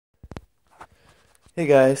Hey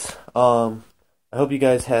guys, I hope you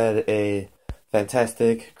guys had a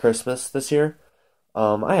fantastic Christmas this year.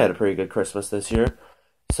 I had a pretty good Christmas this year.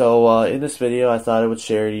 So, in this video, I thought I would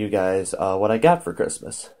share to you guys what I got for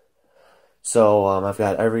Christmas. So, I've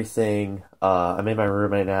got everything. I'm in my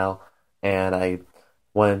room right now, and I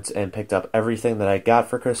went and picked up everything that I got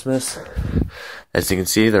for Christmas. As you can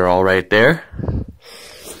see, they're all right there.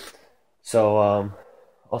 So,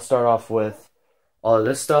 I'll start off with all of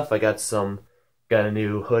this stuff. Got a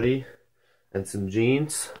new hoodie and some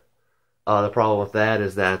jeans. The problem with that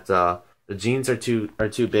is that the jeans are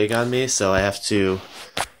too big on me, so I have to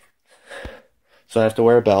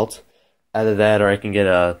wear a belt. Either that, or I can get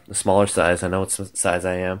a smaller size. I know what size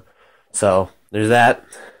I am. So there's that.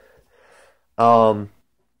 And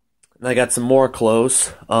I got some more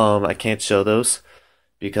clothes. I can't show those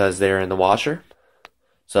because they're in the washer.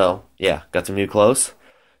 So yeah, got some new clothes.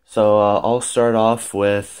 So I'll start off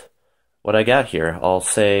with what I got here. I'll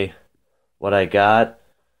say what I got,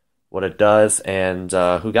 what it does, and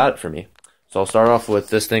who got it for me. So I'll start off with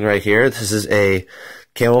this thing right here. This is a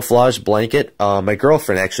camouflage blanket. My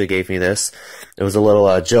girlfriend actually gave me this. It was a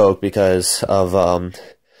little joke because of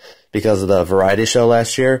the variety show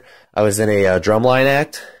last year. I was in a drumline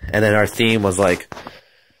act, and then our theme was like,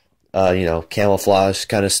 camouflage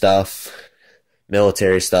kind of stuff,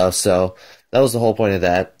 military stuff. So that was the whole point of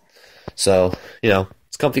that. So,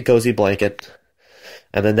 it's a comfy, cozy blanket.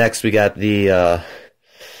 And then next we got the,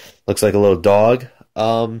 looks like a little dog,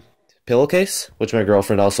 pillowcase, which my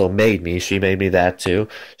girlfriend also made me. She made me that too.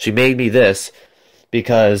 She made me this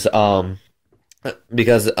because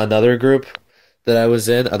another group that I was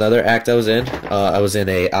in, another act I was in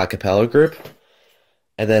a cappella group.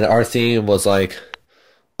 And then our theme was like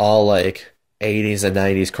all like 80s and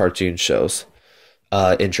 90s cartoon shows.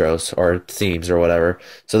 Intros or themes or whatever.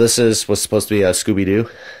 So this was supposed to be a Scooby-Doo.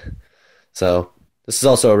 So this is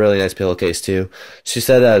also a really nice pillowcase too. She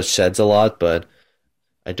said that it sheds a lot, but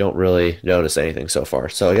I don't really notice anything so far.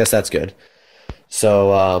 So I guess that's good.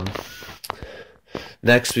 So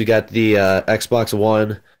next we got the Xbox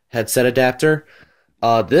One headset adapter.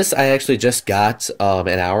 This I actually just got an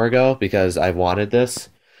hour ago because I've wanted this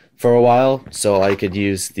for a while, so I could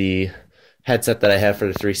use the headset that I have for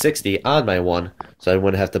the 360 on my one, so I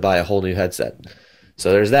wouldn't have to buy a whole new headset.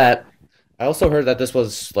 So there's that. I also heard that this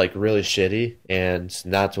was like really shitty and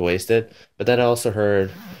not to waste it, but then I also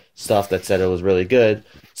heard stuff that said it was really good,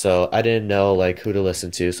 so I didn't know like who to listen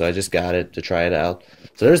to, so I just got it to try it out.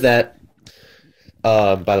 So there's that.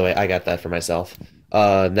 By the way, I got that for myself.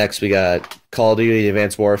 Next we got Call of Duty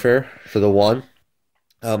Advanced Warfare for the one.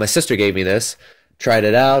 My sister gave me this. Tried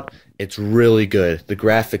it out. It's really good. The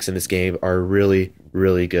graphics in this game are really,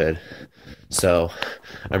 really good. So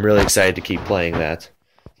I'm really excited to keep playing that.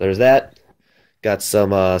 There's that. Got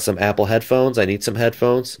some Apple headphones. I need some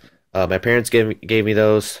headphones. My parents gave me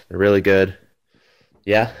those. They're really good.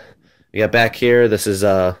 Yeah. We got back here. This is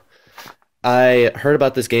I heard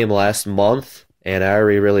about this game last month and I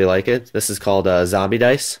already really like it. This is called Zombie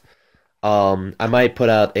Dice. I might put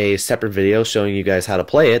out a separate video showing you guys how to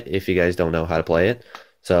play it if you guys don't know how to play it.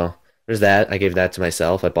 So there's that. I gave that to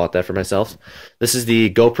myself. I bought that for myself. This is the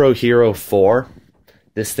GoPro Hero 4.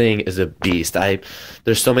 This thing is a beast.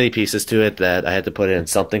 There's so many pieces to it that I had to put it in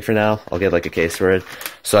something for now. I'll get like a case for it.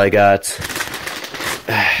 So I got,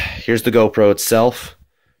 here's the GoPro itself.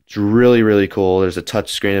 It's really, really cool. There's a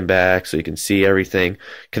touch screen in back so you can see everything.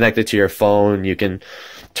 Connected to your phone. You can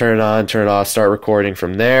turn it on, turn it off, start recording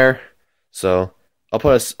from there. So I'll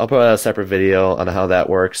put out a separate video on how that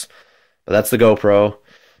works. But that's the GoPro.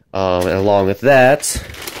 And along with that,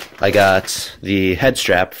 I got the head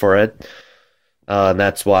strap for it. And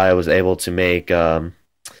that's why I was able to make my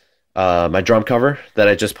drum cover that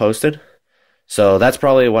I just posted. So that's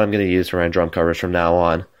probably what I'm going to use for my drum covers from now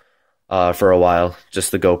on for a while.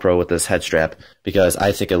 Just the GoPro with this head strap because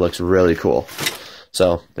I think it looks really cool.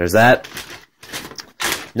 So there's that.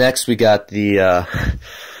 Next, we got the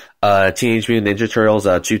Teenage Mutant Ninja Turtles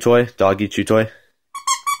chew toy, doggy chew toy.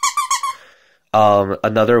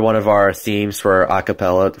 Another one of our themes for my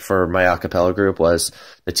acapella group was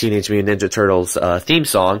the Teenage Mutant Ninja Turtles theme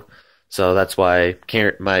song. So that's why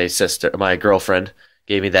my girlfriend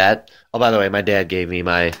gave me that. Oh, by the way, my dad gave me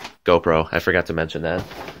my GoPro. I forgot to mention that.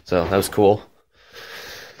 So that was cool.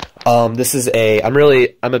 This is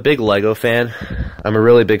I'm a big Lego fan. I'm a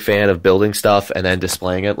really big fan of building stuff and then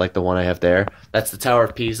displaying it like the one I have there. That's the Tower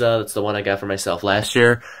of Pisa. That's the one I got for myself last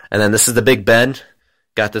year. And then this is the Big Ben.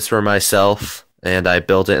 Got this for myself and I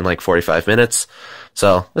built it in like 45 minutes.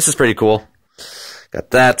 So this is pretty cool.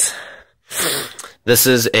 Got that. This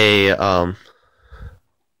is a,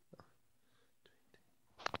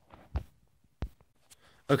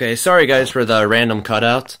 Okay, sorry guys for the random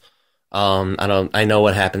cutout. I know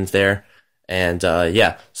what happens there. And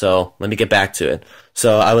yeah, so let me get back to it.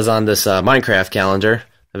 So I was on this Minecraft calendar.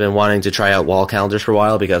 I've been wanting to try out wall calendars for a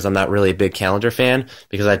while because I'm not really a big calendar fan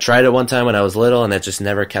because I tried it one time when I was little and I just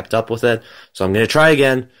never kept up with it. So I'm going to try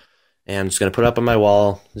again and I'm just going to put it up on my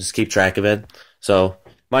wall, just keep track of it. So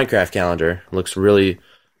Minecraft calendar looks really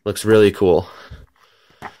cool.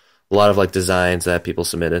 A lot of like designs that people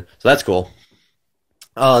submitted. So that's cool.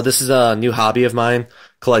 This is a new hobby of mine,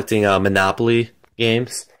 collecting Monopoly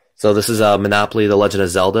games. So this is Monopoly: The Legend of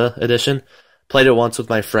Zelda edition. Played it once with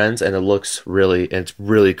my friends, and it's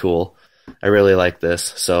really cool. I really like this.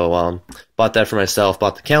 So bought that for myself.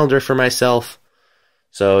 Bought the calendar for myself.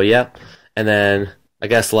 So yeah, and then I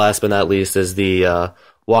guess last but not least is the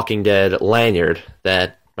Walking Dead lanyard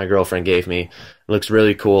that my girlfriend gave me. It looks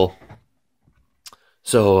really cool.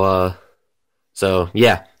 So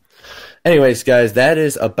yeah. Anyways, guys, that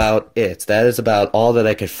is about it. That is about all that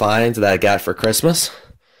I could find that I got for Christmas.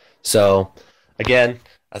 So, again,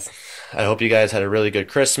 I hope you guys had a really good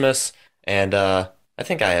Christmas, and I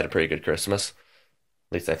think I had a pretty good Christmas.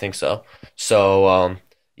 At least I think so. So,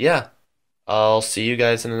 yeah, I'll see you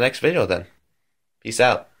guys in the next video then. Peace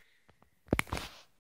out.